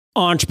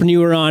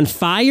Entrepreneur on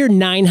Fire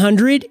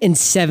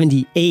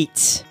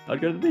 978. I'd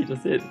go to the beach,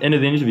 that's it. End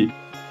of the interview.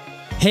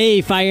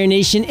 Hey, Fire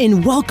Nation,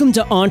 and welcome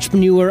to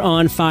Entrepreneur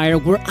on Fire,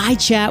 where I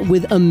chat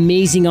with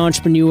amazing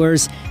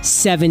entrepreneurs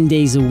 7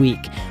 days a week.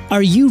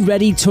 Are you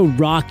ready to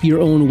rock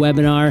your own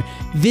webinar?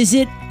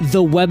 Visit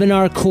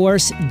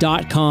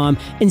thewebinarcourse.com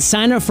and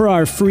sign up for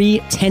our free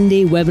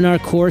 10-day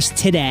webinar course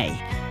today.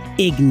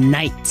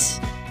 Ignite.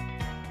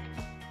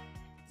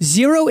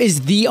 Xero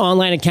is the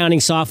online accounting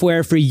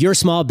software for your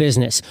small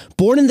business.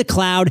 Born in the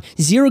cloud,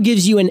 Xero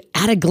gives you an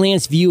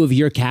at-a-glance view of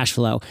your cash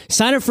flow.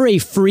 Sign up for a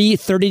free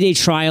 30-day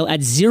trial at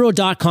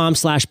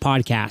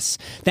xero.com/podcasts.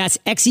 That's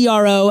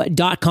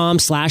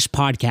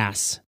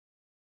xero.com/podcasts.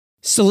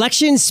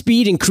 Selection,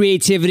 speed, and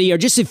creativity are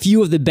just a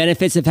few of the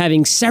benefits of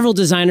having several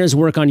designers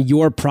work on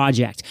your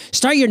project.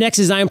 Start your next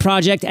design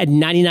project at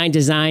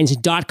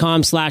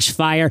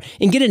 99designs.com/fire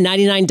and get a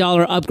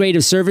 $99 upgrade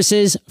of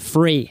services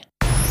free.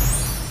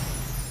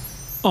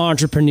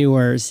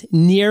 Entrepreneurs,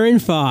 near and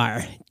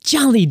far,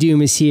 Jolly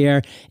Doom is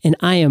here, and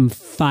I am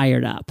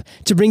fired up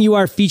to bring you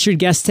our featured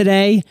guest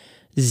today,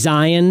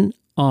 Zion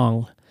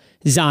Ong.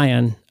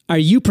 Zion, are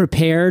you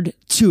prepared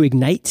to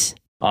ignite?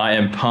 I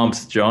am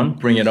pumped, John.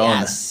 Bring it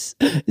on.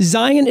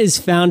 Zion is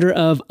founder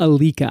of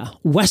Alyka,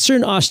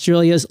 Western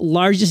Australia's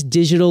largest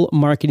digital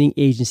marketing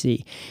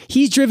agency.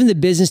 He's driven the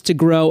business to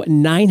grow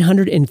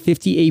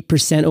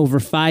 958%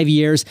 over 5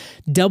 years,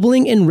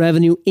 doubling in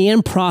revenue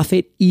and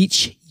profit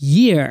each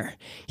year.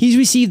 He's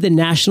received the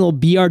National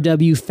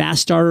BRW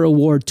Fast Starter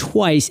Award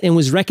twice and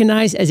was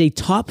recognized as a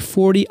top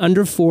 40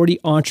 under 40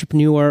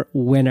 entrepreneur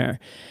winner.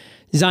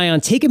 Zion,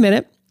 take a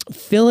minute,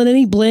 fill in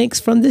any blanks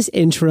from this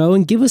intro,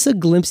 and give us a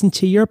glimpse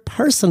into your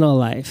personal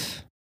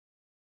life.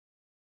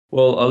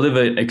 Well, I live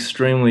an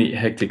extremely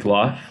hectic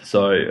life.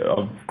 So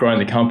I've grown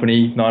the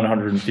company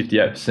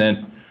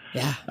 958%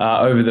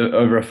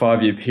 over a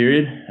 5-year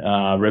period,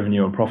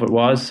 revenue and profit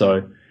wise.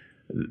 So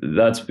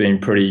that's been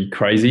pretty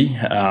crazy.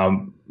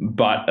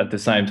 But at the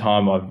same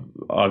time,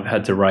 I've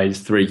had to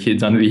raise 3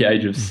 kids under the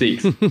age of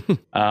 6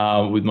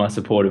 with my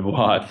supportive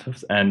wife,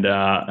 and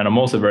I'm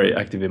also very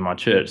active in my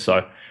church.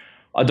 So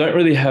I don't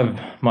really have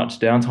much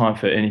downtime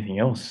for anything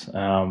else.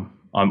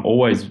 I'm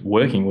always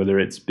working,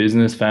 whether it's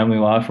business, family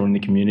life, or in the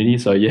community.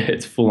 So yeah,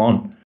 it's full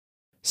on.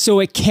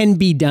 So it can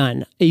be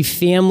done. A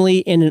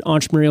family and an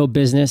entrepreneurial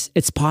business,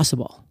 it's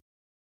possible.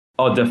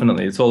 Oh,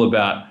 definitely. It's all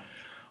about,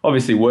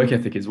 obviously work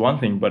ethic is one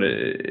thing, but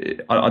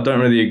I don't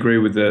really agree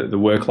with the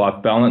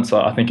work-life balance.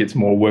 I think it's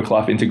more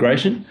work-life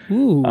integration.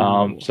 Ooh.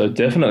 So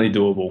definitely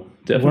doable.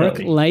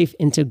 Definitely. Work-life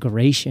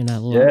integration. I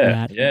love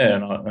that. Yeah,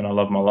 and I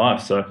love my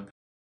life.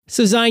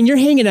 So Zion, you're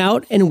hanging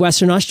out in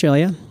Western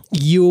Australia.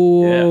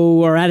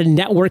 You are at a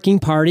networking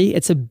party.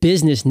 It's a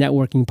business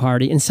networking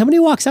party. And somebody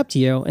walks up to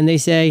you and they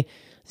say,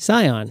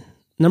 Zion,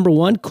 number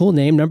one, cool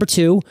name. Number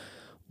two,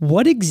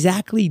 what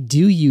exactly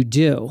do you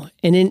do?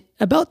 And in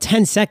about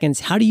 10 seconds,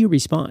 how do you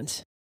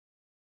respond?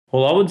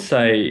 Well, I would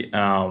say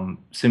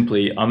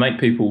simply, I make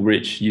people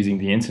rich using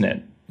the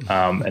internet.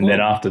 And then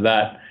after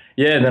that,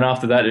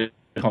 it's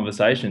a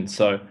conversation.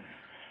 So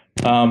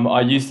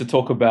I used to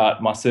talk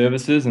about my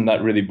services, and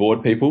that really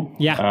bored people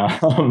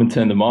and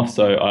turned them off.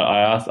 So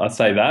I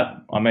say that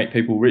I make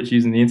people rich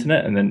using the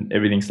internet, and then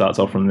everything starts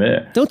off from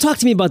there. Don't talk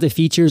to me about the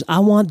features. I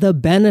want the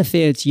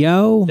benefits,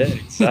 yo. Yeah,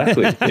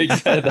 exactly.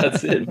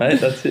 That's it,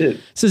 mate. That's it.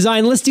 So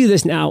Zion, let's do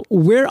this now.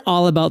 We're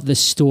all about the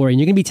story, and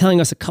you're going to be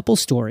telling us a couple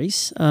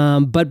stories.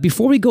 But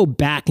before we go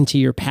back into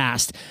your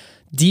past,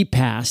 deep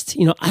past,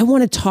 I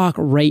want to talk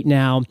right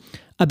now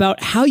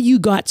about how you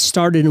got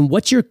started and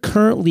what you're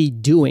currently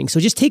doing. So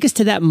just take us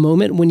to that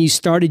moment when you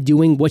started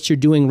doing what you're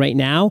doing right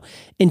now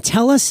and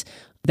tell us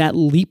that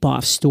leap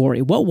off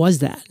story. What was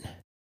that?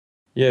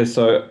 Yeah,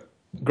 so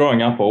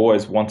growing up, I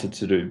always wanted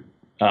to do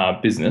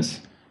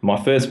business. My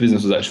first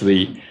business was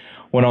actually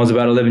when I was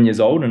about 11 years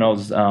old, and I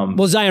was...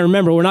 Well, Zion,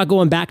 remember, we're not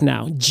going back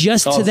now.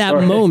 Just to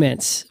that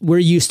moment where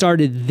you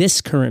started this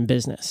current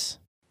business.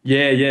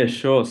 Yeah,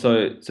 sure.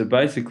 So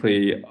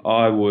basically,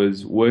 I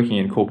was working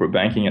in corporate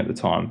banking at the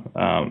time,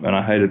 and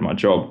I hated my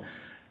job.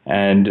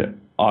 And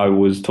I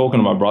was talking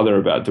to my brother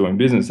about doing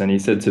business, and he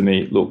said to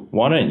me, "Look,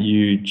 why don't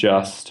you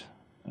get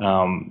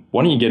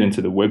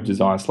into the web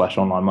design /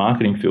 online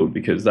marketing field,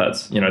 because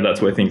that's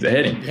where things are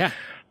heading." Yeah.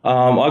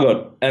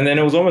 And then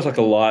it was almost like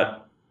a light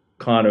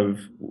kind of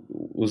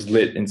was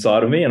lit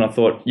inside of me, and I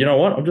thought, you know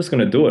what, I'm just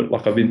going to do it.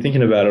 Like, I've been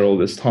thinking about it all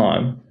this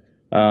time,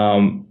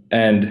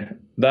 and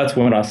that's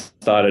when I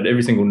started.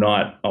 Every single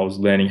night I was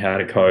learning how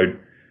to code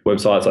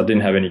websites. I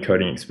didn't have any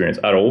coding experience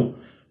at all.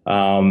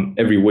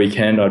 Every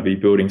weekend I'd be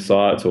building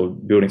sites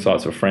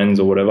for friends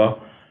or whatever.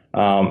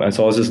 And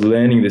so I was just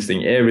learning this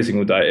thing every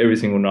single day, every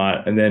single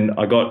night. And then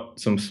I got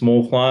some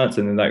small clients,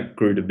 and then that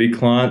grew to big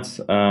clients.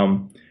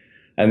 And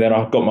then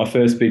I got my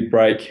first big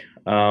break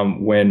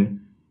when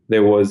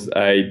there was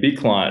a big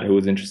client who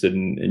was interested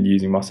in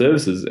using my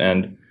services.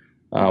 And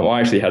I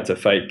actually had to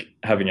fake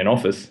having an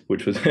office,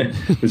 which was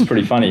was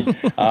pretty funny.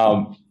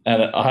 And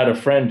I had a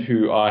friend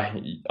who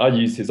I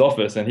used his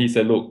office, and he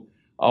said, "Look,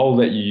 I'll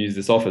let you use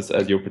this office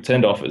as your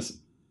pretend office,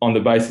 on the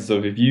basis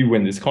of if you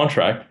win this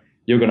contract,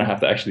 you're going to have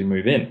to actually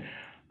move in.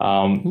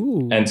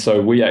 And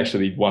so we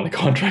actually won the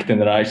contract,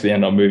 and then I actually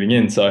ended up moving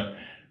in. So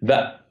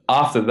that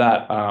after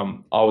that,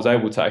 I was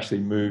able to actually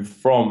move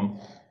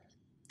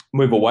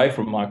away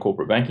from my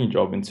corporate banking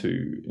job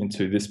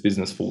into this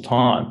business full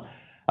time.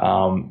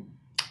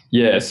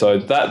 So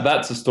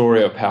that's a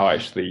story of how I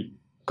actually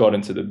got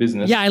into the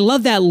business. Yeah, I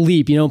love that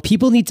leap.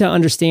 People need to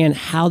understand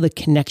how the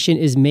connection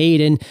is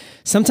made. And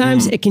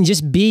sometimes it can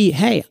just be,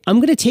 hey, I'm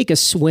going to take a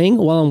swing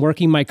while I'm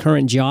working my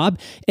current job.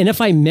 And if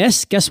I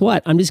miss, guess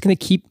what? I'm going to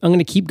keep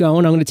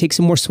going. I'm going to take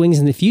some more swings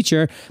in the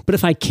future. But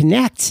if I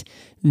connect,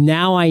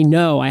 now I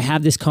know I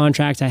have this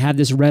contract, I have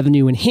this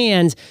revenue in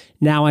hand.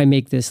 Now I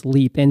make this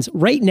leap. And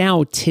right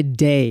now,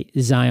 today,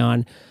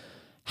 Zion,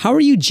 how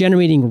are you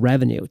generating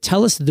revenue?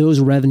 Tell us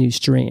those revenue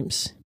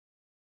streams.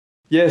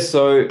 Yeah,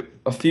 so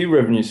a few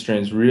revenue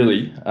streams,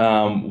 really.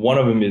 One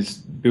of them is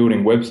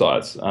building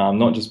websites,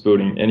 not just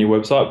building any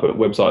website, but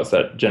websites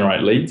that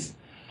generate leads.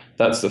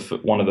 That's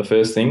one of the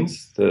first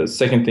things. The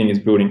second thing is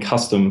building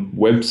custom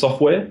web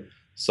software.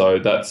 So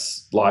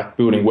that's like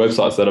building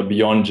websites that are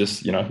beyond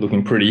just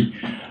looking pretty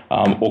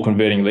or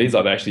converting leads.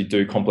 Like they actually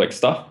do complex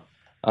stuff.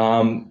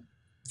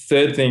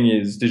 Third thing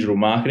is digital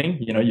marketing.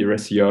 Your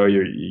SEO,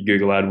 your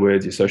Google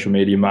AdWords, your social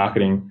media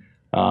marketing,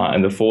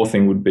 and the fourth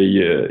thing would be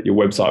your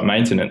website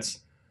maintenance.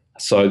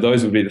 So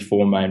those would be the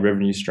four main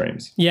revenue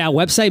streams. Yeah,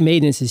 website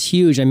maintenance is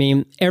huge. I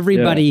mean,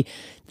 everybody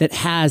that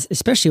has,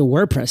 especially a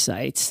WordPress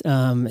site,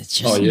 it's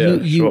just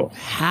you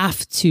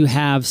have to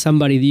have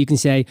somebody that you can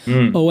say,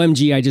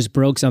 OMG, I just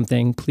broke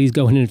something. Please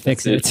go in and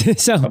fix it.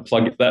 So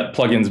that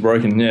plugin's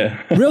broken,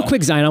 yeah. Real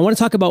quick, Zion, I want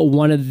to talk about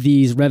one of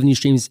these revenue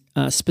streams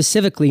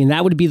specifically, and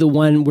that would be the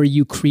one where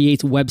you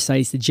create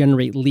websites that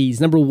generate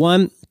leads. Number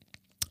one,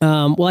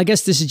 I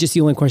guess this is just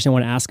the only question I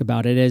want to ask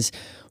about it is,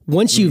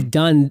 once you've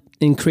done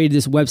and created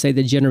this website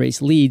that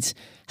generates leads,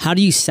 how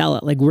do you sell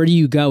it? Like, where do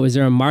you go? Is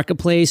there a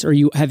marketplace, or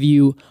have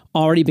you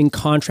already been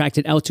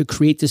contracted out to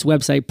create this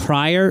website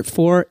prior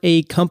for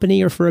a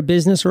company or for a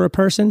business or a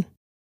person?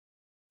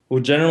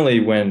 Well, generally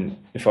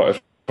if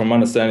I'm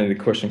understanding the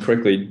question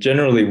correctly,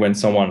 generally when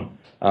someone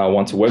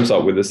wants a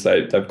website with us,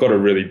 they've got a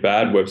really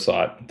bad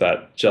website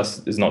that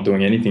just is not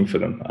doing anything for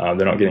them.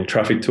 They're not getting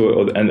traffic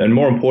to it, and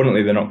more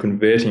importantly, they're not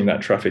converting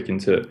that traffic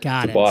into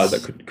buyers.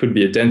 That could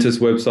be a dentist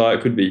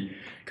website, could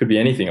be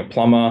anything, a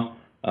plumber,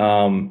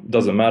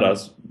 doesn't matter.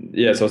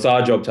 Yeah, so it's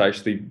our job to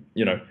actually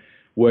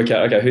work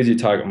out, okay, who's your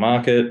target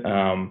market,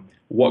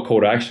 what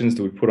call to actions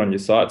do we put on your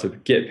site to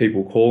get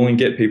people calling,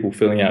 get people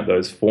filling out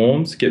those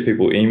forms, get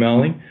people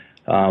emailing,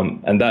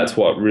 and that's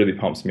what really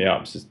pumps me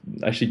up. It's just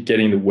actually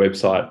getting the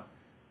website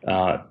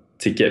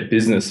to get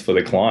business for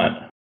the client.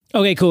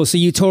 Okay, cool. So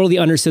you totally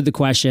understood the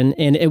question,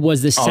 and it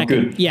was the second.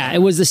 Good. Yeah, it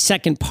was the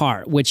second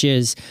part, which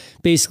is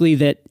basically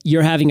that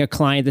you're having a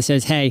client that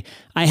says, "Hey,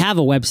 I have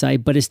a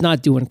website, but it's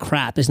not doing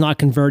crap. It's not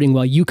converting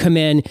well." You come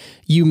in,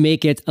 you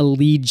make it a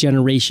lead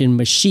generation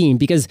machine,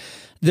 because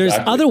there's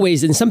other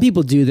ways, and some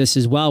people do this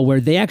as well,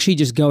 where they actually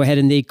just go ahead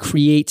and they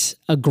create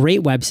a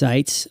great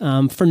website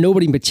for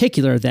nobody in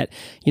particular that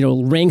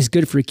ranks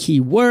good for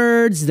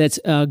keywords, that's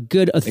a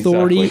good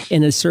authority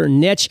in a certain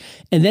niche,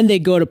 and then they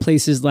go to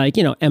places like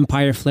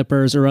Empire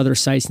Flippers or other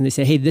sites, and they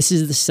say, "Hey, this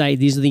is the site.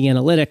 These are the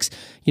analytics.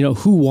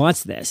 Who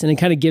wants this?" And it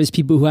kind of gives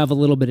people who have a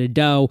little bit of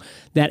dough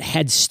that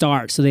head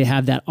start, so they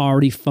have that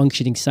already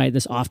functioning site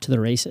that's off to the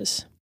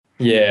races.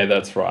 Yeah,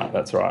 that's right.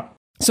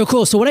 So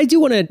cool. So what I do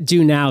want to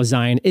do now,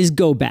 Zion, is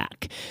go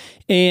back.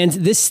 And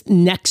this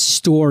next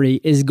story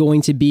is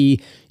going to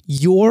be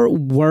your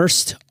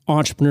worst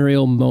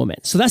entrepreneurial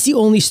moment. So that's the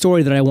only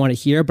story that I want to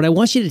hear, but I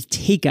want you to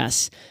take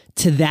us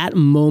to that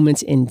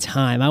moment in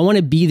time. I want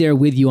to be there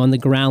with you on the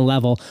ground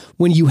level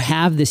when you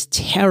have this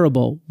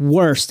terrible,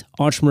 worst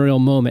entrepreneurial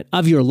moment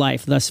of your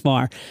life thus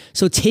far.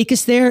 So take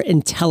us there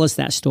and tell us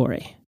that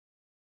story.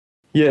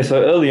 Yeah,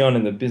 so early on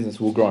in the business,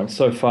 we were growing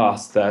so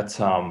fast that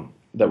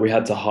we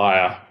had to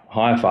hire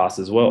fast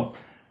as well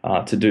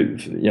to do,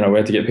 we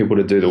had to get people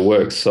to do the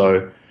work.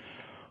 So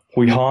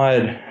we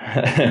hired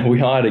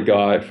a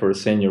guy for a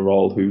senior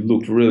role who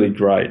looked really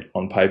great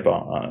on paper,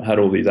 had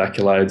all these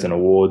accolades and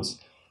awards.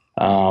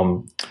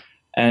 And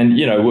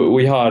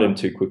we hired him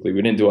too quickly.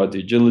 We didn't do our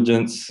due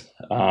diligence,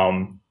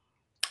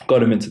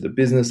 got him into the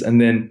business.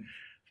 And then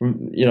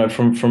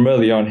from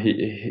early on,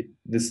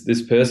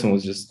 this person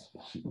was just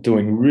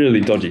doing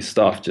really dodgy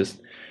stuff, just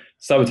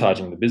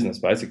sabotaging the business,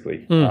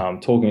 basically.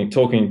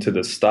 Talking to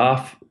the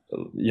staff,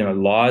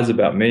 lies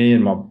about me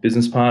and my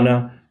business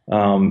partner,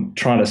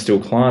 trying to steal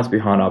clients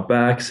behind our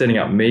back, setting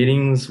up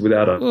meetings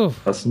without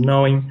us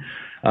knowing.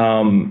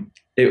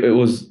 It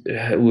was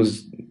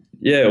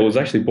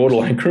actually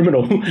borderline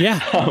criminal.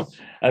 Yeah.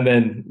 And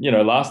then,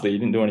 lastly, he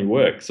didn't do any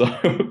work. So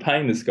we're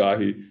paying this guy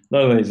who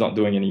not only is not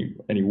doing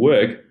any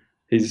work,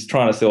 he's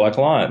trying to steal our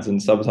clients and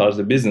sabotage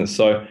the business.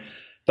 So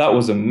that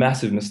was a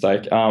massive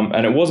mistake.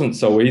 And it wasn't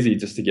so easy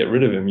just to get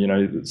rid of him.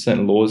 There's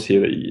certain laws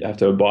here that you have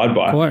to abide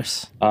by. Of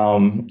course.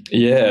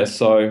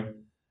 So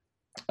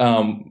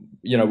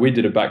we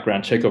did a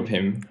background check of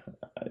him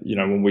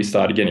when we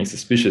started getting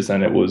suspicious,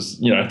 and it was,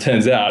 it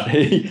turns out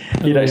he'd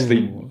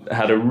actually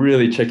had a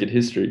really checkered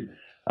history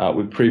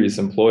with previous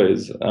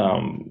employers,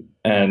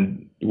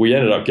 and we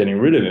ended up getting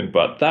rid of him.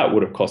 But that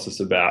would have cost us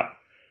about,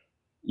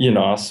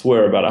 I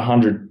swear, about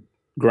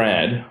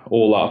 $100,000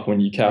 all up when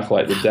you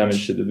calculate the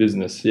damage to the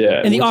business.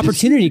 Yeah, and the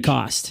opportunity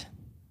cost.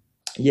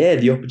 Yeah,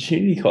 the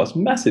opportunity cost,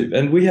 massive.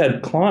 And we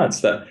had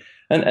clients that,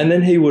 and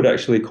then he would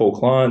actually call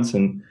clients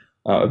and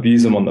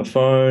abuse them on the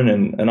phone,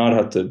 and I'd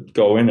have to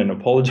go in and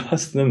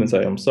apologize to them and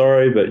say, I'm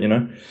sorry, but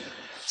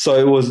so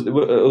it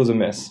was a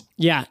mess.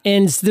 Yeah.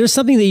 And there's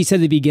something that you said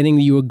at the beginning,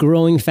 that you were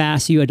growing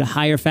fast, you had to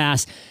hire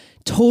fast.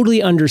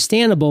 Totally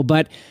understandable,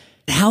 but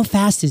how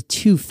fast is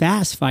too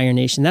fast, Fire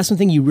Nation? That's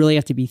something you really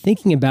have to be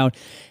thinking about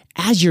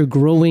as you're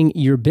growing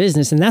your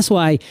business. And that's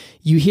why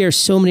you hear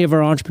so many of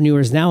our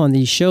entrepreneurs now on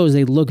these shows,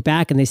 they look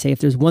back and they say, if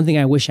there's one thing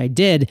I wish I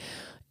did,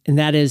 and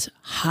that is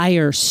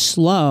hire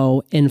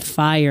slow and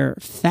fire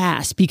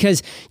fast.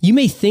 Because you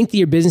may think that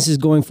your business is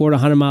going forward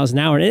 100 miles an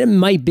hour, and it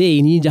might be,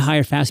 and you need to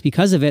hire fast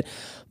because of it.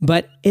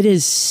 But it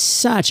is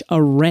such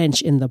a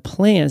wrench in the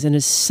plans, and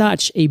it's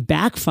such a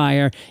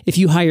backfire if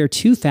you hire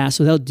too fast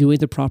without doing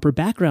the proper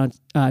background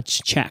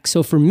check.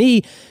 So for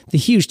me, the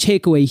huge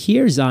takeaway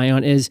here,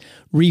 Zion, is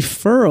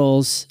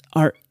referrals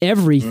are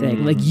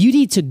everything. Like, you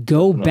need to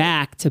go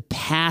back to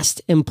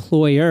past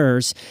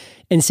employers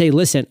and say,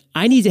 listen,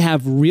 I need to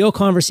have real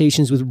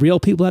conversations with real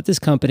people at this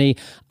company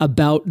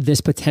about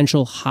this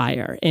potential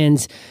hire.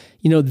 And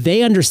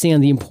they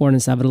understand the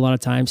importance of it a lot of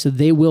times, so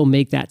they will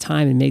make that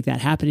time and make that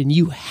happen. And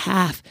you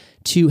have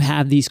to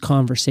have these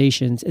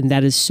conversations, and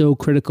that is so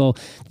critical.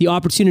 The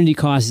opportunity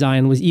cost,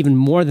 Zion, was even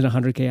more than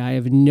 $100K, I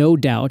have no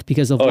doubt,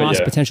 because of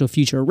lost potential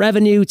future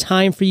revenue,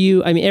 time for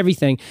you,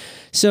 everything.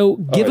 So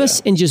give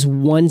us in just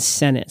one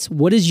sentence,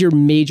 what is your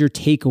major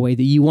takeaway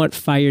that you want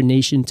Fire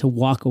Nation to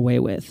walk away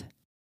with?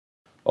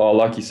 Oh,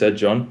 like you said,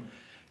 John,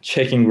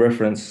 checking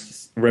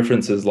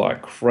references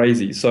like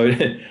crazy. So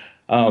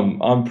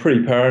I'm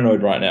pretty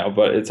paranoid right now,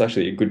 but it's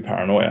actually a good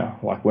paranoia.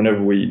 Like,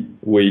 whenever we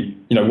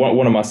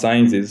one of my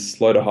sayings is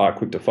slow to hire,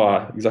 quick to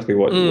fire. Exactly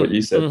what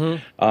you said.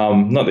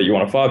 Mm-hmm. Not that you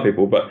want to fire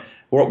people, but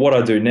what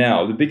I do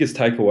now, the biggest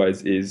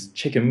takeaways is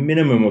check a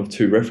minimum of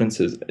 2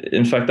 references.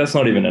 In fact, that's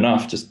not even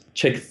enough. Just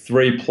check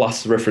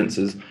 3+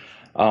 references.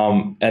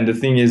 And the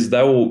thing is,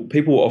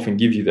 people will often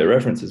give you their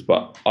references,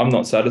 but I'm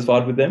not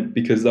satisfied with them,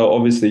 because they'll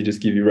obviously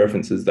just give you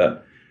references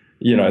that,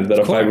 that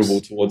are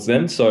favorable towards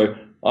them. So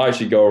I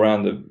actually go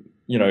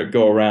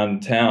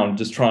around town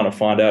just trying to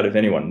find out if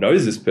anyone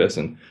knows this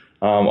person.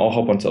 I'll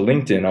hop onto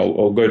LinkedIn.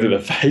 I'll go to the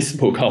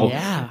Facebook.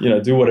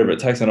 I'll, do whatever it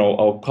takes, and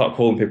I'll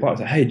call people up and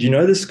say, hey, do you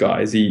know this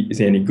guy? Is he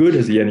any good?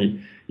 Has he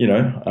any,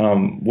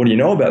 what do you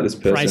know about this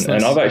person?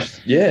 Priceless.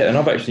 And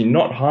I've actually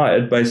not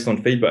hired based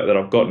on feedback that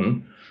I've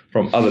gotten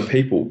from other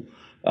people.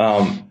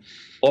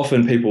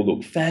 Often people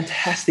look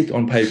fantastic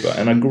on paper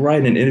and are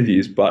great in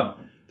interviews, but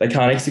they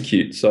can't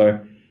execute. So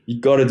you've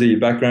got to do your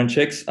background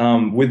checks.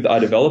 With our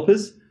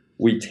developers,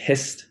 we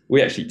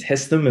actually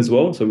test them as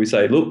well. So we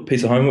say, look,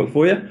 piece of homework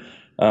for you.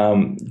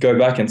 Go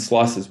back and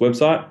slice this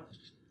website.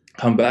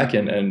 Come back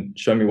and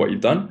show me what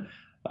you've done.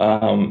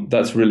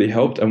 That's really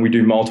helped. And we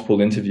do multiple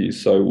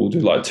interviews. So we'll do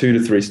like 2 to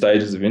 3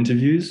 stages of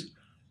interviews.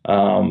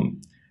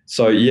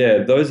 So yeah,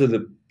 those are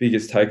the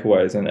biggest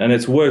takeaways, and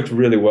it's worked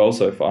really well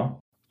so far.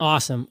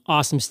 Awesome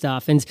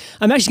stuff. And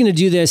I'm actually going to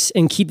do this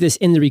and keep this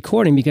in the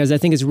recording, because I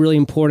think it's really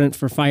important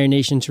for Fire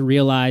Nation to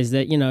realize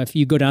that, if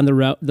you go down the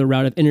route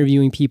of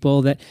interviewing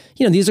people, that,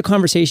 these are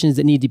conversations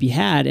that need to be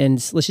had, and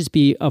let's just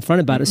be upfront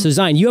about it. So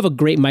Zion, you have a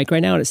great mic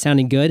right now and it's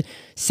sounding good.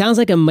 Sounds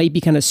like it might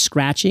be kind of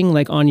scratching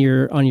like on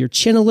your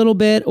chin a little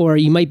bit, or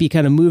you might be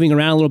kind of moving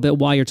around a little bit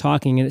while you're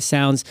talking, and it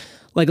sounds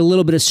like a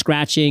little bit of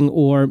scratching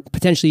or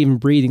potentially even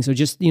breathing. So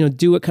just,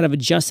 do it, kind of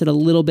adjust it a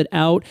little bit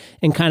out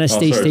and kind of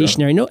stay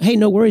stationary.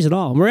 No worries at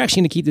all. And we're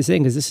actually going to keep this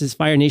in, because this is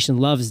Fire Nation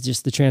loves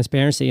just the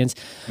transparency. And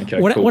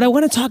what I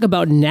want to talk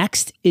about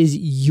next is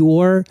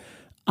your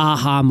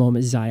aha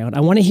moment, Zion.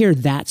 I want to hear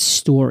that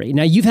story.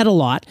 Now, you've had a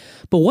lot,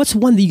 but what's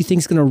one that you think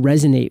is going to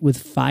resonate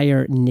with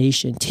Fire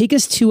Nation? Take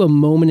us to a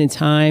moment in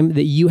time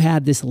that you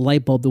had this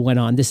light bulb that went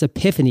on, this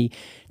epiphany.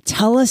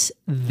 Tell us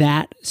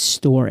that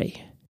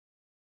story.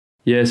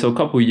 Yeah, so a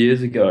couple of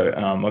years ago,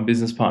 my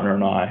business partner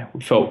and I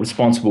felt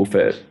responsible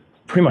for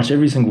pretty much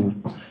every single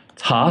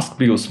task,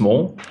 big or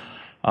small.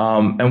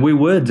 And we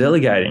were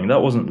delegating.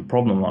 That wasn't the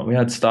problem. Like, we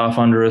had staff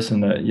under us,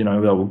 and they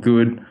were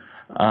good.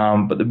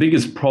 But the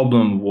biggest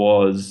problem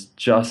was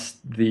just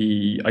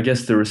the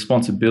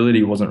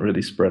responsibility wasn't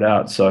really spread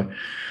out. So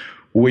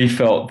we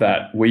felt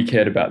that we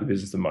cared about the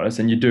business the most,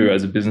 and you do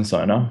as a business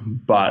owner,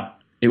 but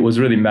it was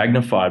really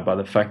magnified by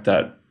the fact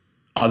that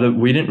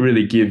we didn't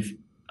really give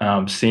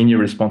senior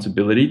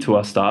responsibility to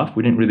our staff.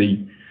 We didn't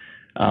really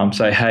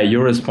say, hey,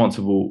 you're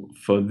responsible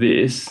for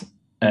this,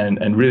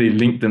 and really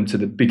link them to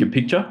the bigger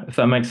picture, if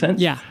that makes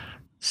sense. Yeah.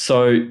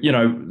 So,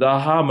 the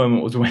aha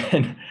moment was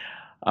when,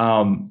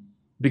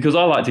 because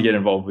I like to get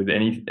involved with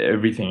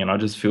everything, and I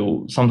just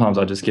feel sometimes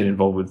I just get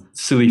involved with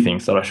silly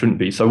things that I shouldn't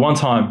be. So one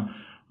time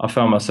I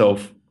found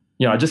myself,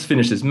 I just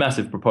finished this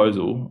massive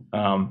proposal.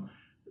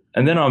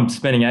 And then I'm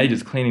spending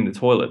ages cleaning the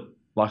toilet.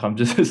 Like I'm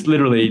just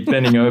literally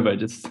bending over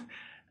and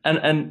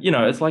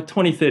it's like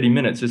 20, 30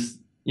 minutes. Just,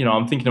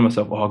 I'm thinking to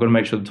myself, oh, I've got to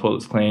make sure the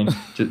toilet's clean.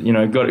 Just,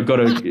 got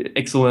to,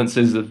 excellence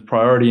is a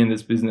priority in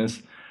this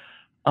business.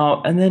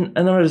 And then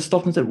I just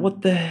stopped and said,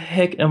 what the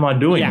heck am I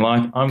doing? Yeah,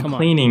 like I'm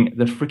cleaning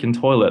the freaking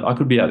toilet. I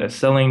could be out there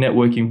selling,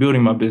 networking,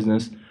 building my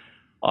business.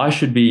 I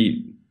shouldn't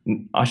be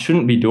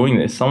doing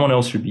this. Someone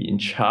else should be in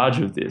charge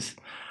of this.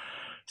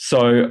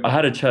 So I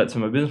had a chat to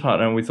my business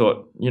partner and we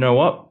thought, you know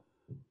what?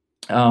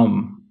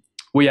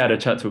 We had a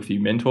chat to a few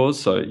mentors.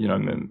 So,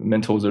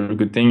 mentors are a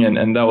good thing.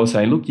 And they were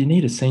saying, look, you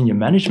need a senior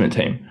management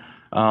team.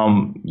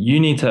 You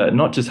need to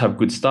not just have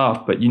good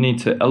staff, but you need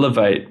to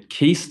elevate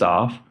key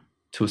staff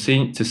to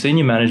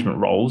senior management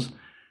roles.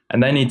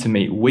 And they need to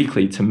meet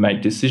weekly to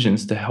make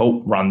decisions to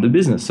help run the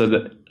business so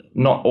that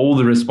not all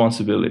the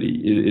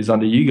responsibility is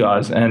under you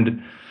guys.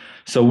 And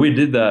so we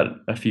did that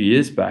a few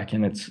years back,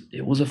 and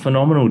it was a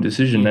phenomenal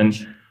decision.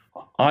 And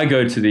I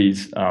go to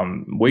these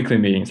weekly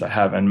meetings I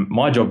have, and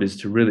my job is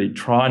to really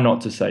try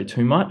not to say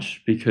too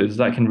much because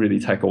that can really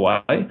take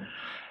away.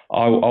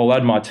 I'll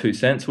add my 2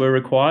 cents where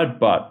required,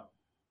 but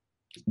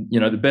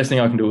the best thing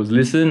I can do is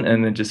listen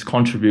and then just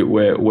contribute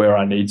where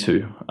I need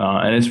to.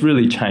 And it's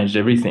really changed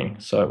everything.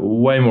 So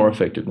way more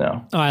effective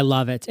now. Oh, I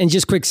love it. And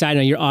just quick side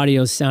note, your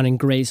audio is sounding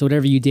great. So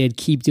whatever you did,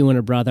 keep doing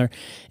it, brother.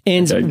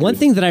 And okay, one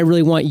thing that I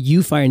really want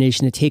you, Fire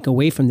Nation, to take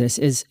away from this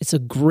is it's a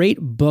great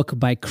book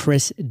by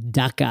Chris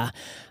Ducka,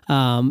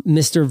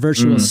 Mr.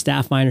 Virtual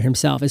Staff Miner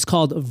himself. It's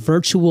called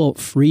Virtual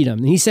Freedom.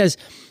 And he says,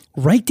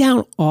 write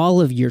down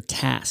all of your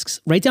tasks.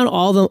 Write down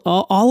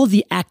all of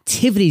the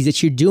activities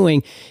that you're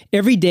doing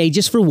every day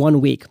just for 1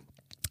 week.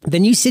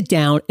 Then you sit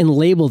down and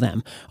label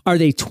them. Are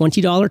they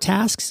 $20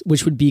 tasks,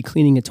 which would be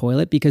cleaning a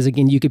toilet? Because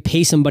again, you could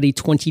pay somebody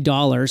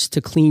 $20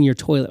 to clean your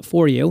toilet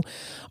for you.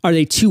 Are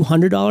they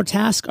 $200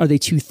 tasks? Are they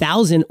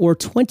 $2,000 or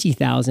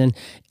 $20,000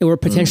 or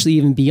potentially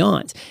even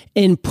beyond?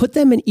 And put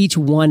them in each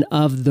one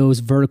of those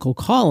vertical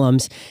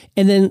columns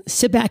and then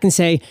sit back and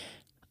say,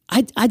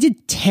 I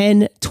did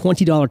 10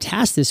 $20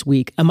 tasks this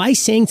week. Am I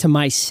saying to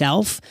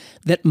myself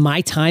that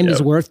my time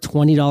is worth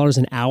 $20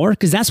 an hour?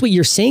 Because that's what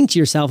you're saying to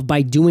yourself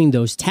by doing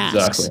those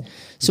tasks. Exactly.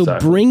 So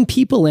bring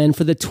people in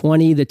for the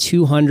 20, the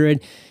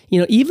 200,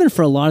 even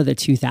for a lot of the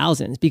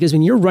 2000s, because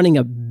when you're running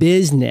a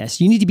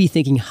business, you need to be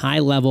thinking high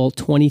level,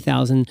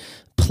 20,000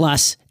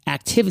 plus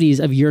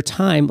activities of your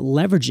time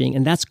leveraging.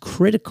 And that's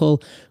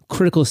critical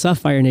stuff,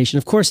 Fire Nation.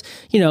 Of course,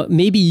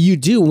 maybe you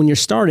do when you're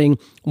starting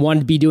want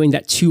to be doing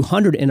that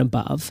 200 and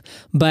above,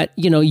 but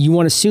you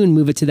want to soon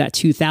move it to that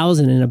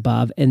 2000 and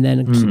above and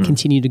then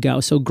continue to go.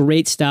 So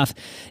great stuff.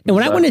 And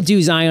what I want to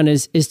do, Zion,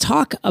 is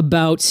talk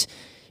about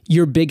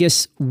your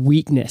biggest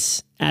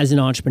weakness as an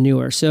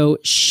entrepreneur. So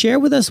share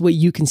with us what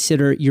you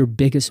consider your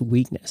biggest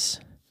weakness.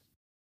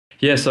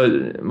 Yeah.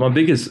 So my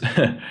biggest,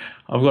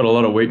 I've got a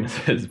lot of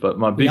weaknesses, but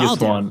my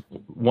biggest one,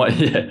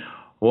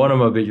 one of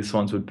my biggest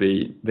ones would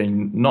be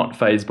being not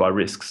fazed by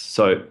risks.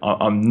 So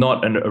I'm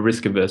not a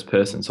risk averse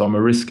person. So I'm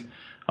a risk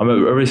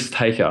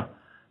taker.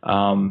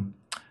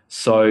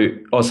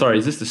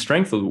 Is this the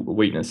strength or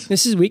weakness?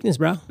 This is weakness,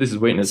 bro. This is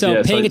weakness.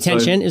 So paying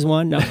attention is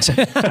one. No.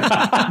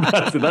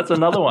 that's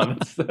another one.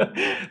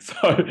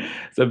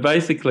 So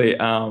basically,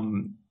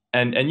 and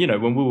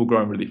when we were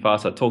growing really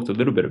fast, I talked a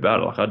little bit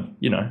about it. Like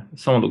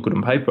someone looked good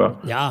on paper.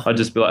 Yeah. I'd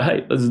just be like,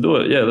 hey, let's do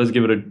it. Yeah, let's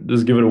give it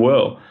a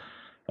whirl.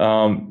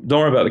 Don't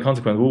worry about the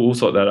consequence. We'll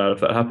sort that out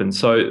if that happens.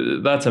 So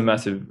that's a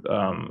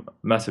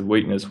massive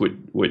weakness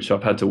which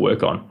I've had to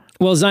work on.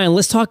 Well, Zion,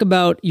 let's talk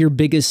about your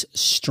biggest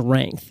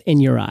strength in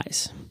your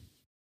eyes.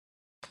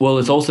 Well,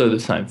 it's also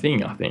the same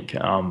thing, I think.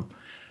 I'm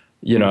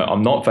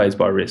not fazed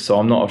by risk, so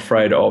I'm not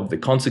afraid of the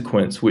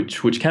consequence,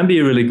 which can be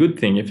a really good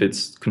thing if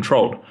it's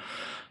controlled.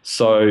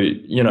 So,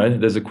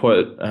 there's a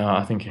quote,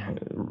 I think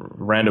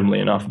randomly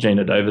enough,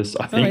 Gina Davis,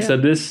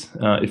 said this,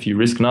 if you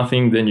risk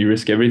nothing, then you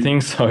risk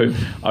everything. So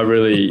I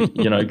really,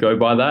 go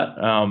by that.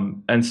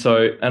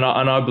 And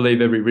I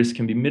believe every risk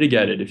can be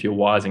mitigated if you're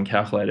wise and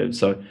calculated.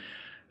 So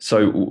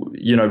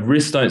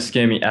risks don't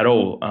scare me at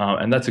all.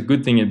 And that's a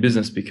good thing in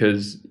business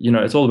because,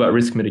 it's all about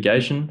risk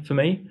mitigation for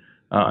me.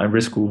 And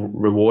risk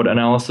reward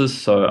analysis.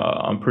 So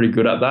I'm pretty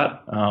good at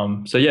that.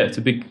 It's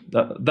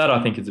that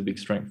I think is a big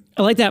strength.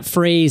 I like that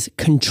phrase,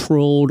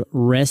 controlled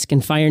risk.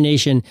 And Fire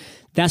Nation,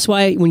 that's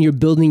why when you're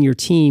building your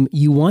team,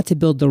 you want to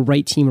build the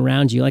right team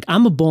around you. Like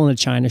I'm a bull in a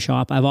china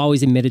shop. I've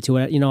always admitted to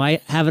it.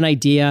 I have an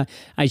idea.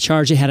 I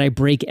charge ahead. I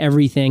break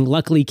everything.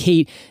 Luckily,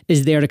 Kate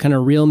is there to kind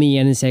of reel me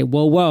in and say,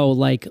 whoa,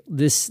 like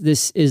this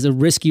is a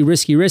risky.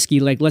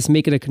 Like let's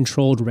make it a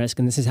controlled risk.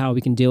 And this is how we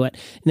can do it.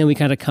 And then we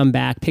kind of come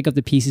back, pick up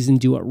the pieces and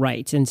do it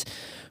right. And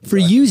for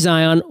you,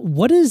 Zion,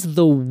 what is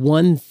the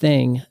one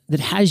thing that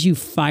has you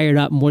fired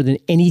up more than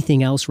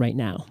anything else right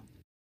now?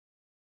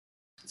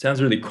 Sounds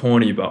really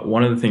corny, but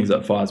one of the things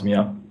that fires me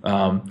up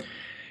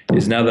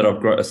is now that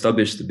I've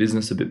established the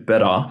business a bit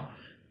better,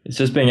 it's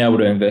just being able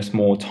to invest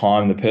more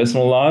time in the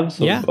personal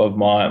lives of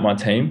my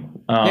team.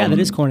 Yeah, that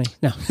is corny.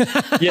 No.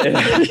 Yeah,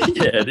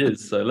 yeah, it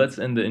is. So let's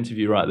end the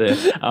interview right there.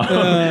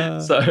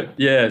 So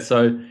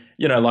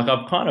like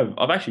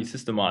I've actually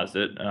systemized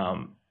it.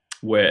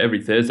 Where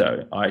every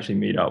Thursday I actually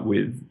meet up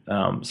with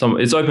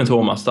it's open to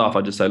all my staff.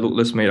 I just say, look,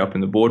 let's meet up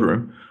in the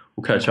boardroom.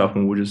 We'll catch up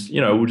and we'll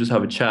just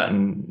have a chat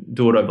and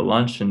do it over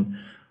lunch, and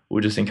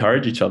we'll just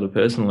encourage each other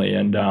personally.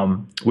 And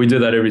we do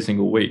that every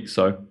single week.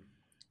 So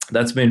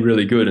that's been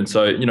really good. And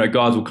so,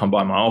 guys will come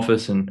by my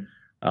office and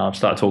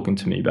start talking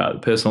to me about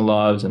their personal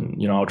lives,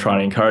 and, I'll try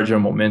and encourage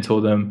them or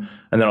mentor them,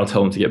 and then I'll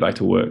tell them to get back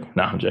to work.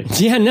 Nah, I'm joking.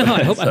 Yeah, no,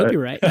 I hope you're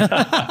right.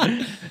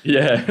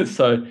 Yeah.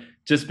 So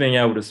just being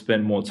able to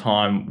spend more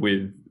time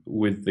with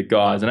the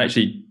guys and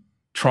actually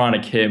trying to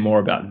care more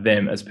about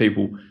them as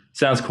people.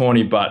 Sounds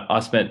corny, but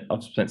I've spent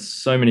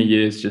so many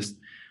years just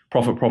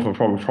profit. Right.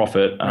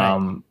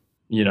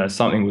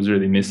 Something was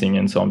really missing,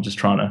 and so I'm just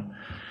trying to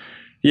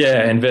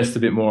invest a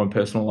bit more in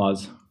personal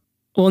lives.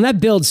 Well, and that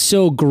builds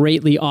so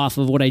greatly off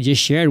of what I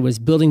just shared, was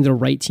building the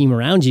right team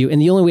around you.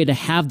 And the only way to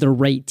have the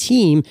right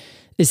team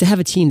is to have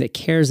a team that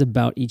cares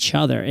about each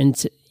other.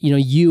 And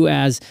you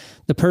as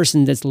the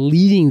person that's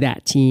leading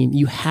that team,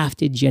 you have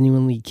to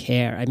genuinely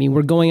care. I mean,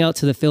 we're going out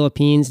to the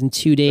Philippines in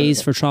 2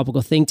 days for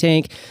Tropical Think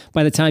Tank.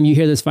 By the time you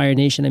hear this, Fire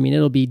Nation, I mean,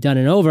 it'll be done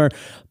and over.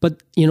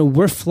 But,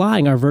 we're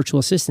flying our virtual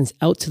assistants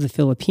out to the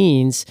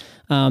Philippines.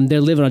 They're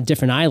living on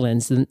different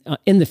islands than,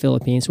 in the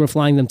Philippines. We're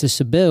flying them to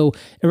Cebu,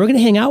 and we're going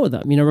to hang out with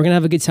them. We're going to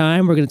have a good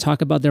time. We're going to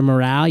talk about their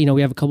morale.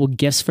 We have a couple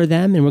gifts for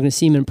them, and we're going to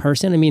see them in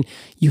person. I mean,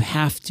 you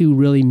have to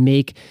really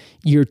make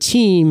your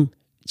team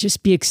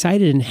just be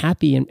excited and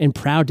happy and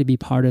proud to be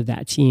part of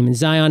that team. And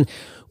Zion,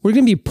 we're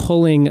going to be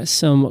pulling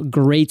some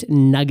great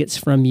nuggets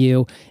from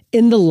you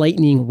in the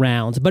lightning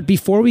round. But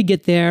before we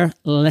get there,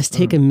 let's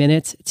take a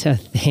minute to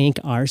thank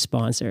our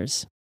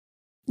sponsors.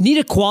 Need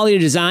a quality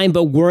design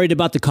but worried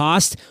about the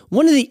cost?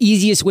 One of the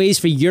easiest ways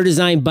for your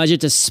design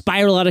budget to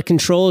spiral out of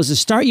control is to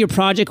start your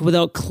project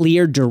without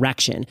clear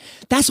direction.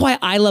 That's why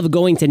I love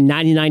going to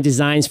 99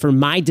 Designs for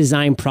my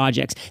design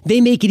projects.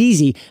 They make it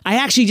easy. I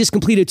actually just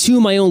completed 2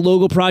 of my own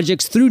logo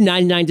projects through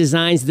 99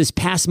 Designs this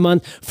past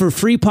month for a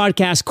free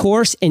podcast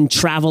course and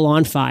Travel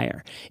on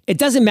Fire. It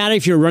doesn't matter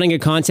if you're running a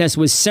contest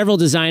with several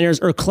designers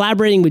or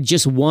collaborating with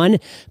just one.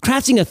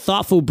 Crafting a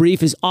thoughtful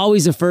brief is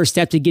always the first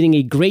step to getting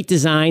a great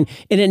design,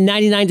 and at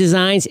 99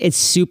 Designs, it's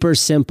super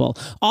simple.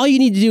 All you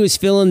need to do is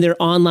fill in their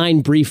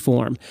online brief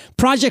form.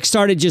 Projects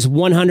start at just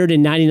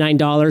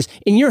 $199,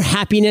 and your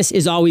happiness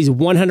is always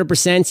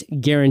 100%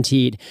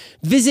 guaranteed.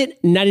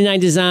 Visit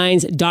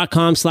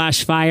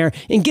 99designs.com/fire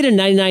and get a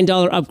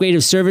 $99 upgrade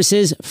of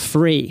services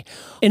free.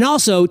 And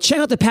also, check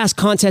out the past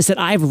contests that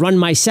I've run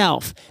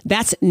myself.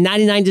 That's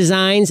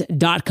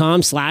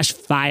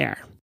 99designs.com/fire.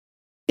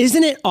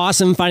 Isn't it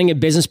awesome finding a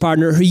business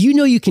partner who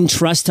you can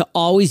trust to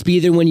always be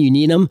there when you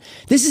need them?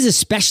 This is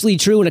especially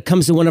true when it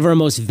comes to one of our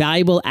most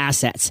valuable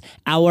assets,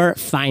 our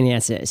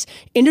finances.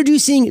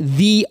 Introducing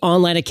the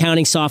online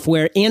accounting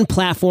software and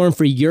platform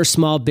for your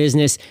small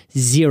business,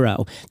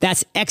 Xero.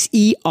 That's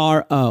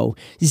Xero.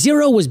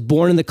 Xero was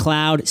born in the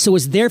cloud, so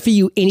it's there for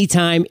you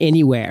anytime,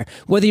 anywhere.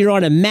 Whether you're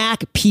on a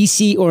Mac,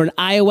 PC, or an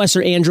iOS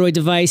or Android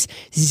device,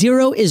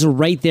 Xero is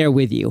right there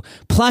with you.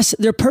 Plus,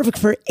 they're perfect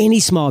for any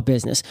small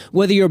business,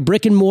 whether you're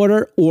brick and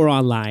mortar or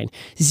online.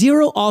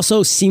 Xero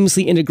also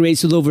seamlessly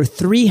integrates with over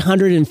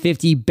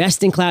 350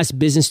 best-in-class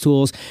business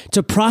tools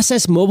to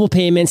process mobile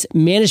payments,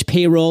 manage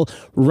payroll,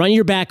 run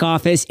your back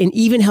office, and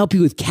even help you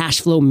with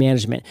cash flow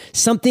management,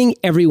 something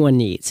everyone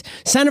needs.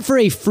 Sign up for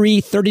a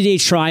free 30-day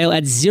trial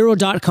at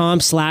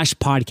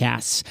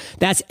xero.com/podcasts.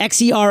 That's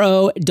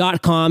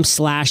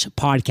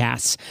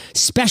xero.com/podcasts.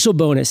 Special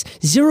bonus,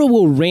 Xero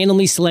will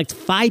randomly select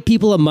 5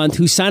 people a month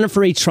who sign up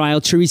for a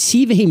trial to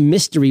receive a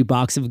mystery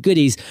box of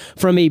goodies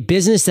from a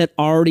business that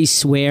already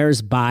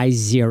swears by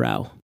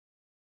Xero.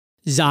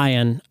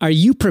 Zion, are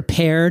you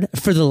prepared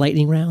for the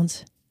lightning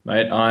rounds?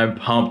 Mate, I'm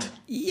pumped.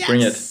 Yes.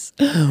 Bring it.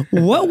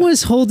 What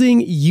was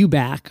holding you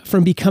back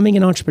from becoming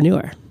an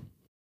entrepreneur?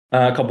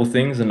 A couple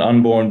things: an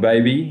unborn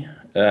baby,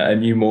 a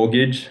new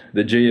mortgage,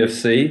 the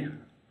GFC,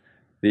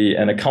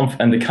 and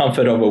the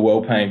comfort of a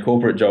well-paying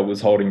corporate job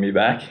was holding me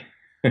back.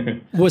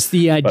 What's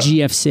the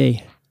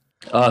GFC?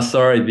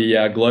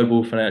 The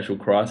global financial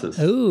crisis.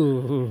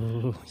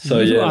 Ooh. So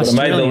yeah, but I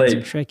made the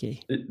leap.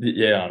 Tricky.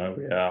 Yeah, I know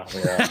we are.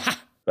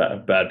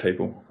 bad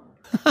people.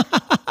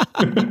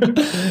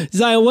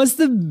 Zion, what's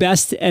the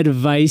best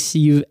advice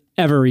you've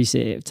ever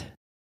received?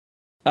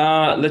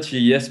 Let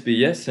your yes be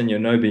yes and your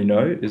no be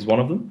no is one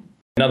of them.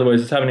 In other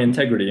words, it's having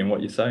integrity in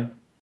what you say.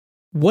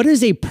 What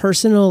is a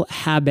personal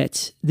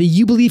habit that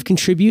you believe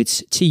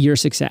contributes to your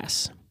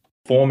success?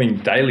 Forming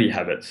daily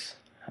habits.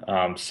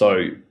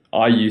 So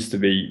I used to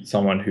be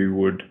someone who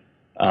would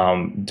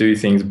do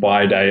things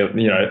by day,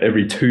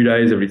 every 2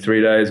 days, every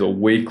 3 days, or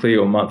weekly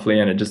or monthly,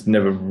 and it just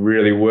never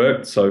really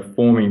worked. So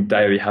forming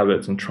daily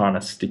habits and trying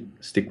to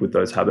stick with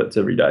those habits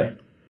every day.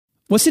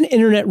 What's an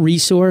internet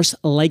resource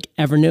like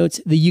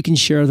Evernote that you can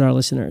share with our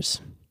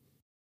listeners?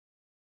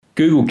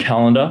 Google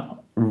Calendar.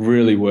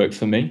 really works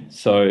for me.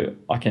 So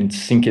I can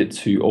sync it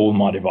to all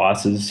my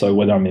devices. So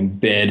whether I'm in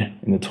bed,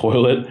 in the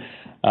toilet,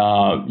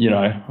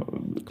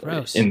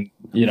 Gross. in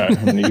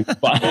in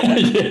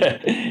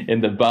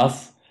the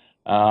bus,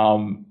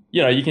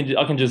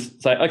 I can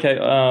just say, okay,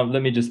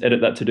 let me just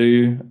edit that to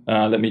do.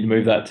 Let me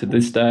move that to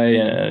this day,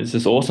 and it's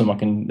just awesome. I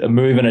can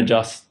move and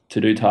adjust to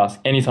do tasks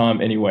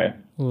anytime, anywhere.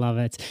 Love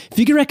it. If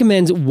you could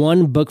recommend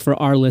one book for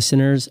our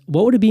listeners,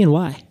 what would it be and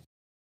why?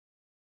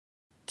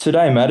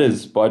 Today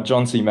Matters by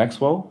John C.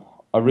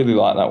 Maxwell. I really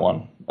like that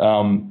one.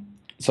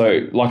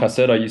 So, like I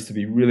said, I used to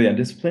be really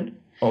undisciplined.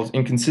 I was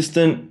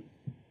inconsistent.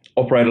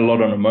 Operated a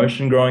lot on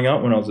emotion growing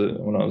up when I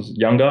was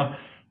younger.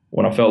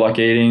 When I felt like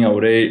eating, I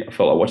would eat. I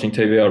felt like watching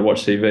TV, I'd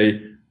watch TV.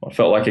 I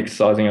felt like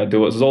exercising, I'd do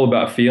it. It was all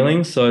about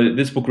feelings. So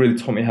this book really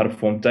taught me how to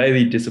form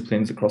daily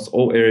disciplines across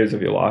all areas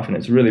of your life, and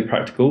it's really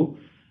practical,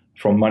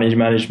 from money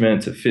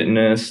management to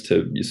fitness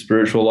to your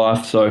spiritual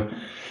life. So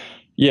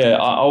yeah,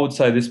 I would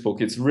say this book,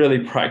 it's really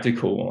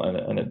practical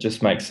and it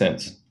just makes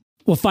sense.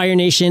 Well, Fire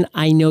Nation,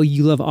 I know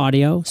you love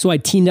audio, so I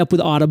teamed up with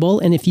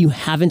Audible. And if you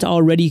haven't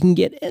already, you can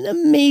get an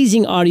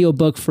amazing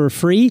audiobook for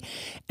free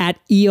at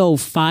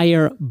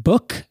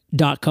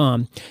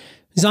eofirebook.com.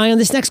 Zion,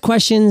 this next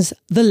question's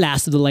the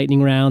last of the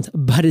lightning round,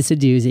 but it's a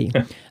doozy.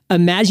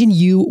 Imagine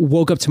you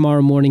woke up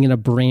tomorrow morning in a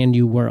brand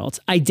new world,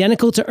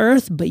 identical to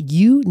Earth, but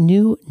you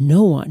knew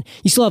no one.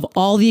 You still have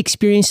all the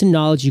experience and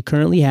knowledge you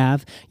currently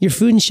have, your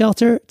food and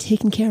shelter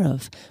taken care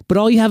of, but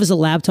all you have is a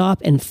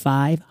laptop and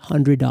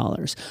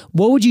 $500.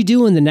 What would you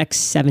do in the next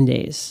 7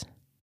 days?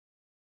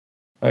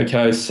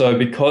 Okay, so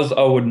because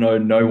I would know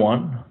no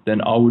one,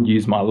 then I would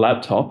use my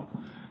laptop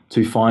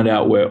to find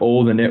out where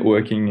all the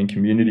networking and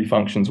community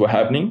functions were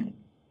happening.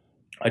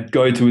 I'd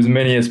go to as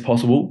many as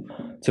possible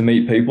to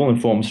meet people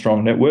and form a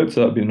strong network.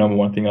 So that'd be the number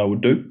one thing I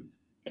would do.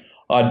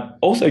 I'd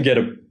also get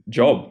a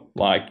job,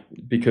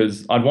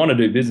 because I'd want to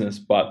do business,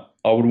 but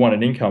I would want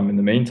an income in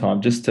the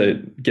meantime just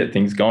to get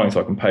things going so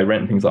I can pay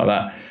rent and things like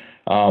that,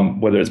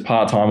 whether it's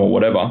part-time or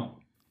whatever.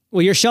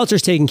 Well, your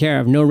shelter's taken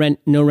care of. No rent.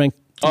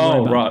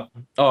 Oh, right.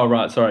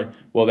 Sorry.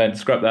 Well, then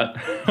scrap that.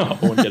 I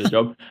won't get a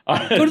job.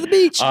 Go to the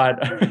beach. I'd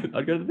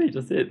go to the beach.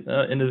 That's it.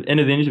 End of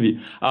the interview.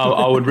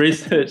 I would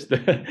research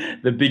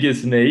the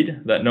biggest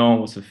need that no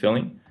one was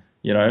fulfilling,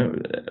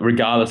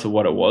 regardless of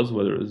what it was,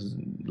 whether it was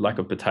lack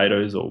of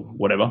potatoes or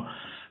whatever.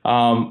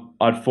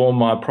 I'd form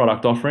my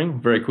product offering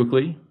very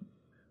quickly.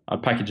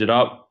 I'd package it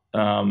up,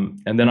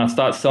 and then I'd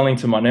start selling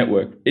to my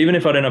network. Even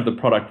if I didn't have the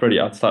product ready,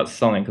 I'd start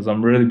selling, because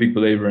I'm a really big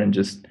believer in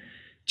just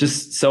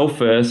sell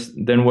first,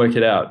 then work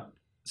it out.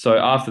 So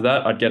after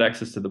that, I'd get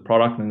access to the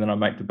product, and then I'd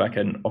make the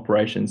back-end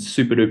operations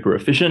super duper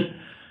efficient.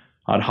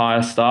 I'd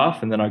hire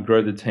staff, and then I'd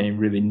grow the team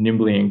really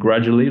nimbly and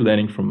gradually,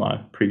 learning from my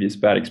previous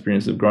bad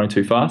experience of growing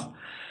too fast.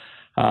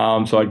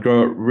 So I'd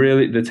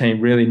grow the team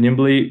really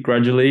nimbly,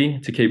 gradually,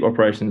 to keep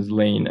operations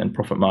lean and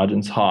profit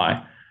margins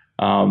high.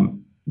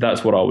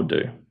 That's what I would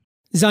do.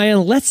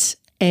 Zion, let's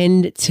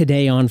end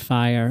today on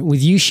fire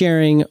with you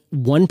sharing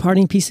one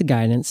parting piece of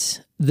guidance,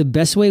 the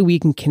best way we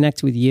can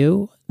connect with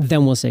you,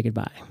 then we'll say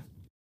goodbye.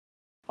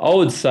 I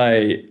would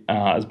say,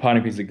 as a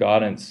parting piece of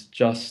guidance,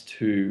 just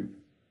to,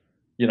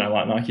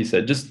 like Nike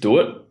said, just do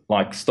it.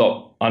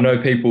 Stop. I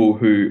know people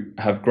who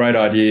have great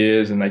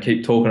ideas and they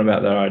keep talking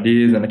about their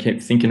ideas and they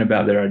keep thinking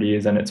about their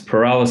ideas, and it's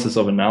paralysis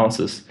of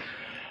analysis.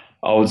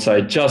 I would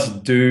say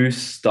just do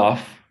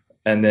stuff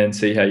and then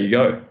see how you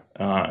go,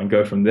 and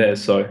go from there.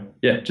 So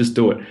yeah, just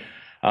do it.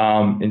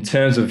 In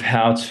terms of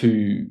how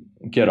to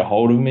get a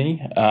hold of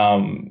me,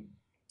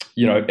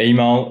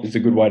 email is a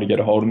good way to get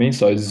a hold of me.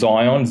 So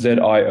Zion,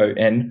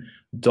 Zion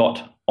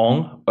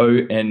 .ong,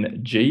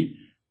 O-N-G,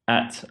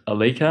 at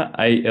Alyka,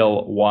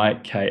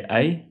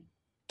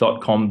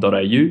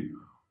 ALYKA.com.au,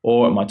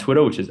 or at my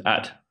Twitter, which is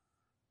at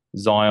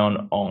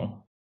Zion Ong.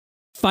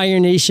 Fire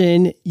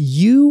Nation,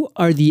 you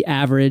are the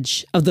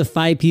average of the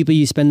 5 people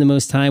you spend the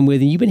most time with,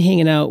 and you've been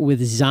hanging out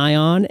with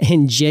Zion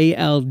and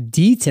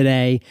JLD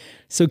today.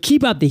 So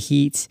keep up the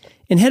heat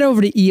and head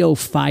over to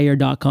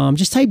eofire.com.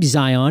 Just type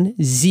Zion,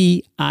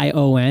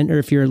 Z-I-O-N, or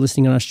if you're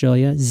listening in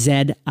Australia,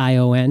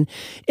 Z-I-O-N.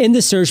 In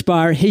the search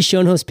bar, his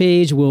show notes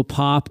page will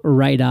pop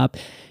right up.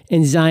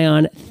 And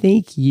Zion,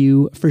 thank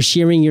you for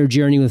sharing your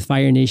journey with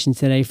Fire Nation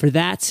today. For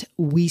that,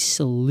 we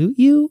salute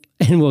you,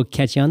 and we'll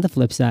catch you on the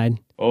flip side.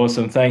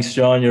 Awesome. Thanks,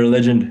 John. You're a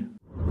legend.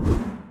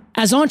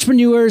 As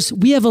entrepreneurs,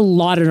 we have a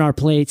lot on our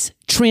plates.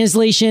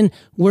 Translation,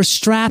 we're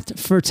strapped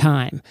for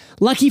time.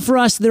 Lucky for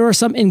us, there are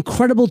some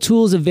incredible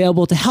tools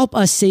available to help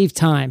us save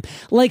time,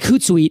 like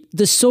Hootsuite,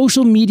 the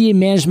social media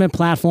management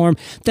platform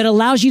that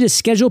allows you to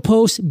schedule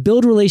posts,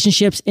 build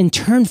relationships, and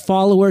turn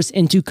followers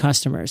into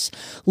customers.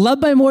 Loved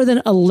by more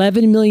than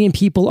 11 million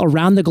people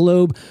around the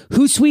globe,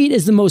 Hootsuite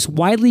is the most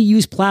widely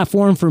used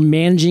platform for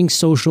managing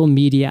social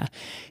media.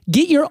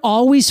 Get your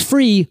always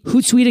free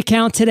Hootsuite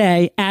account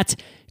today at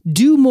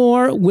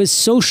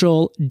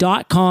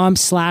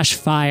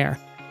domorewithsocial.com/fire.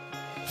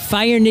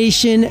 Fire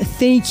Nation,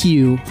 thank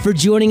you for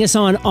joining us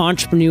on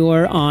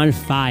Entrepreneur on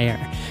Fire.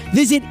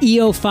 Visit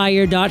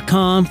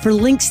eofire.com for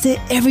links to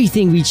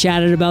everything we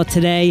chatted about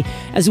today,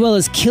 as well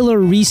as killer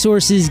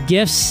resources,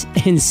 gifts,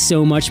 and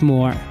so much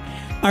more.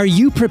 Are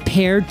you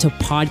prepared to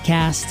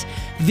podcast?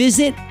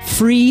 Visit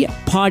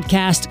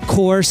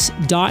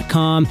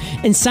freepodcastcourse.com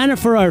and sign up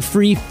for our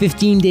free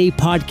 15-day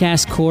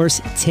podcast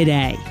course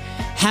today.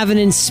 Have an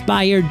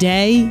inspired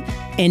day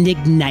and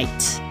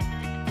ignite.